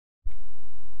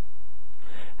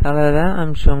Hello there,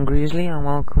 I'm Sean Greasley and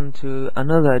welcome to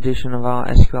another edition of our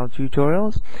SQL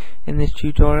tutorials. In this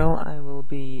tutorial I will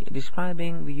be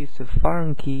describing the use of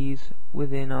foreign keys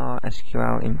within our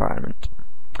SQL environment.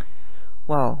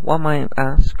 Well, one might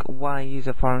ask, why use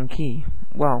a foreign key?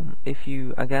 Well, if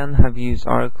you again have used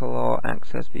Oracle or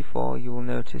Access before, you will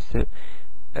notice that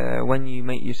when you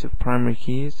make use of primary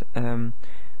keys, to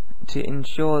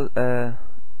ensure that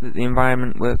the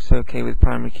environment works okay with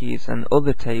primary keys and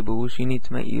other tables, you need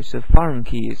to make use of foreign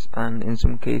keys and in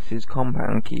some cases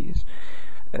compound keys.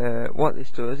 What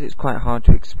this does, it's quite hard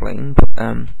to explain,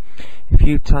 but if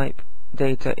you type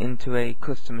data into a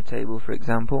customer table, for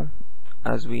example,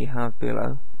 as we have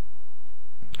below,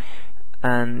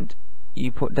 and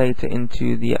you put data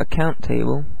into the account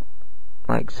table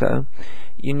like so,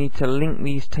 you need to link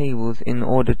these tables in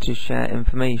order to share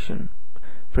information.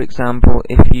 For example,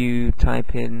 if you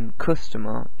type in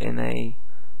customer in a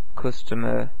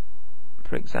customer,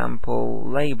 for example,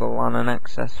 label on an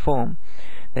Access form,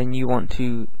 then you want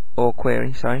to, or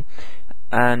query, sorry,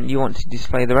 and you want to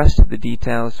display the rest of the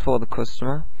details for the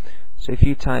customer. So if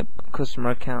you type customer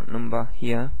account number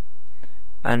here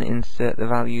and insert the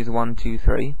values 1, 2,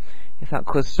 3, if that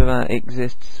customer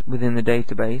exists within the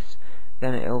database,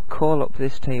 then it will call up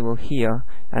this table here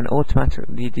and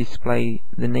automatically display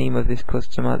the name of this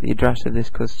customer, the address of this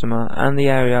customer, and the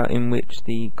area in which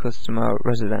the customer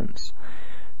residents.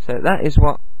 So that is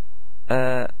what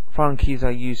foreign keys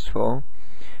are used for.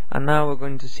 And now we're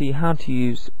going to see how to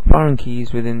use foreign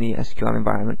keys within the SQL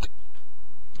environment.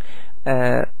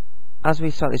 As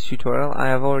we start this tutorial, I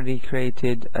have already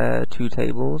created two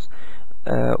tables.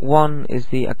 One is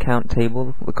the account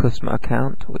table, the customer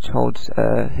account, which holds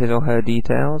his or her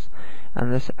details,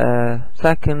 and this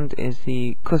second is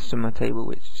the customer table,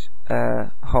 which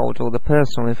holds all the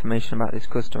personal information about this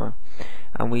customer.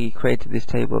 And we created this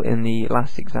table in the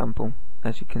last example.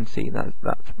 As you can see, that's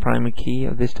the primary key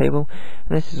of this table,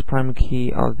 and this is the primary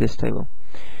key of this table.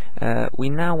 We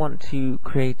now want to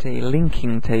create a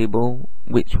linking table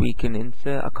which we can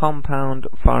insert a compound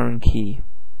foreign key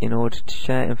in order to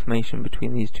share information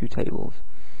between these two tables.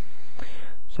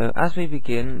 So as we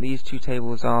begin, these two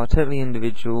tables are totally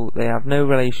individual, they have no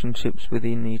relationships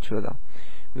within each other.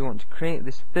 We want to create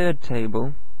this third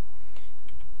table,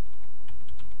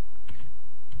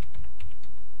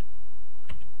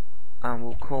 and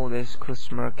we'll call this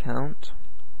customer account,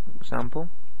 for example,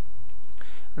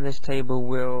 and this table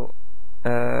will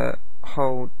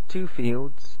hold two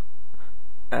fields,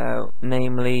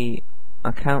 namely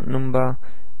account number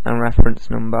and reference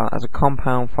number as a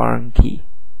compound foreign key.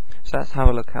 So let's have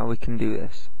a look how we can do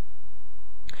this.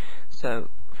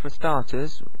 So for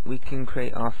starters, we can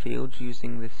create our fields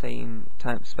using the same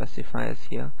type specifiers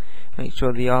here. Make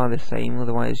sure they are the same,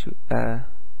 otherwise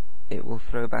it will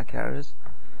throw back errors.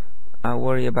 I'll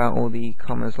worry about all the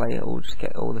commas later. We'll just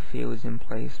get all the fields in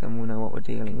place and we'll know what we're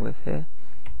dealing with here.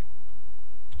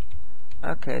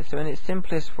 Okay, so in its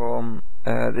simplest form,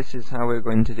 this is how we're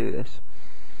going to do this.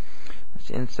 Let's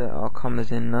insert our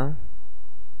commas in now.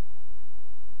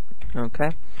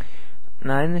 Okay.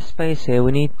 Now in this space here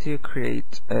we need to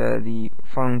create the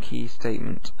foreign key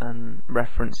statement and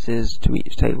references to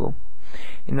each table.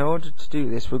 In order to do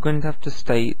this, we're going to have to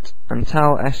state and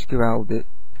tell SQL that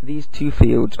these two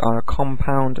fields are a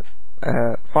compound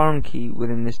foreign key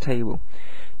within this table.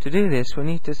 To do this, we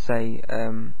need to say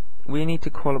we need to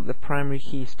call up the primary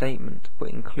key statement but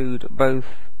include both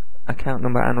account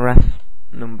number and ref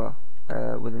number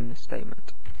within this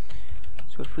statement.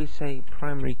 So if we say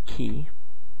primary key,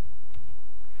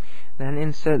 then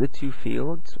insert the two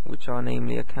fields, which are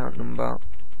namely account number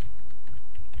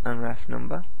and ref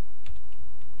number.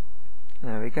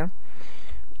 There we go.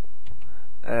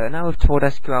 Now we've told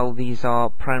SQL these are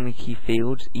primary key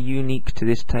fields unique to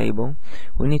this table.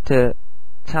 We need to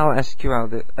tell SQL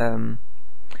that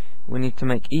we need to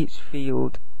make each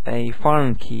field a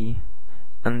foreign key,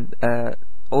 and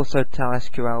also tell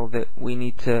SQL that we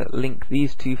need to link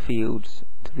these two fields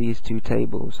to these two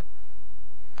tables.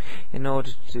 In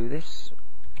order to do this,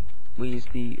 we use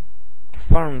the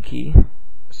foreign key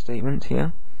statement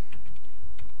here,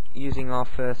 using our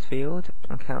first field,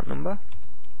 account number.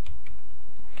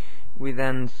 We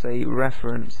then say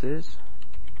references,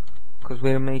 because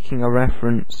we're making a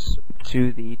reference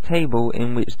to the table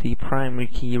in which the primary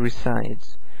key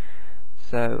resides.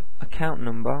 So account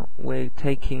number, we're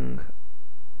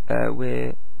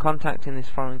contacting this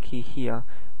foreign key here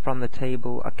from the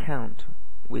table account,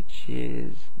 which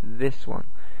is this one.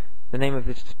 The name of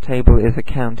this table is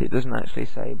account. It doesn't actually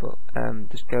say, but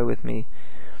just go with me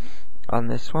on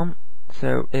this one.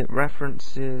 So it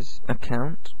references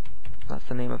account, that's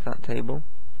the name of that table,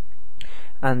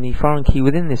 and the foreign key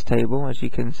within this table, as you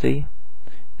can see,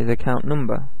 is account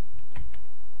number.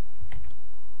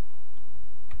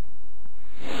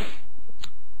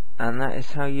 And that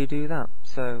is how you do that.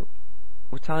 So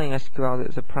we're telling SQL that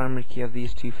there's a primary key of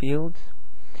these two fields.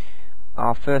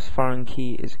 Our first foreign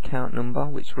key is account number,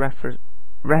 which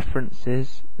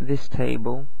references this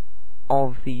table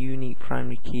of the unique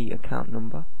primary key account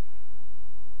number.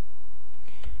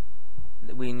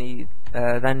 We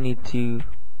then need to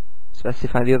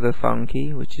specify the other foreign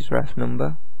key, which is ref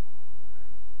number,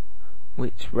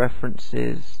 which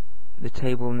references the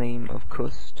table name of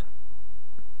cust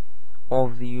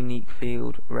of the unique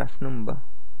field ref number,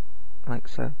 like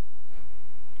so.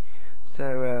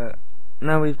 So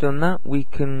now we've done that, we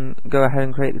can go ahead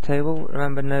and create the table.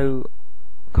 Remember, no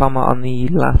comma on the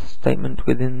last statement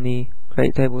within the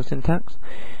create table syntax.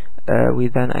 We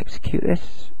then execute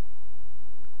this.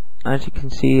 As you can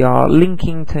see, our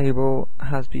linking table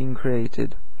has been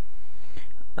created,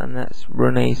 and let's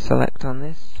run a select on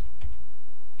this.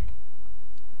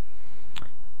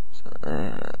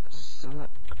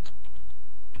 Select.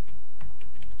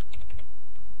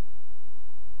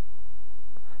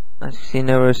 As you see,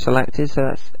 no rows selected, so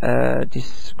let's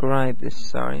describe this,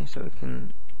 so we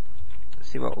can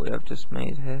see what we have just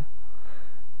made here.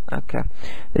 Okay,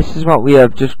 this is what we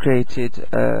have just created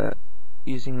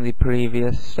using the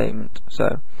previous statement.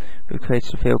 So we've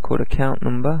created a field called account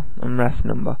number and ref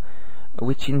number,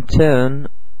 which in turn,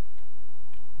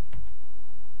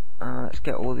 let's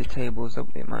get all the tables up,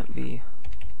 it might be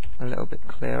a little bit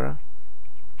clearer.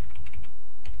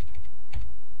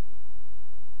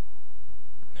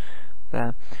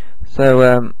 There.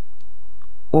 So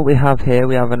what we have here,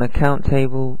 we have an account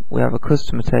table, we have a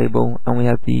customer table, and we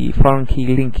have the foreign key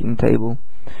linking table.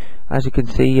 As you can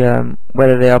see,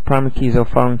 whether they are primary keys or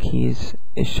foreign keys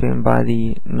is shown by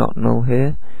the not null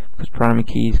here, because primary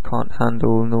keys can't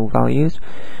handle null values.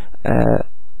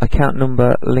 Account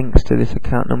number links to this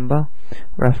account number,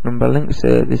 ref number links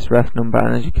to this ref number,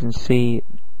 and as you can see,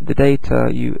 the data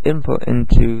you input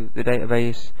into the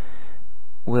database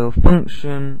will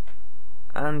function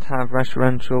and have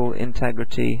referential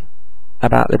integrity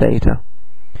about the data.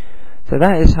 So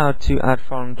that is how to add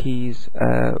foreign keys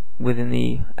within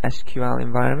the SQL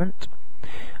environment.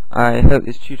 I hope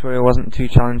this tutorial wasn't too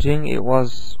challenging. It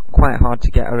was quite hard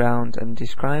to get around and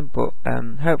describe, but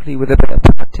hopefully with a bit of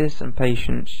practice and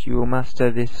patience you will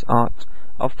master this art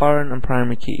of foreign and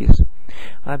primary keys.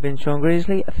 I've been Sean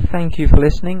Greasley, thank you for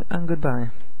listening and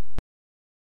goodbye.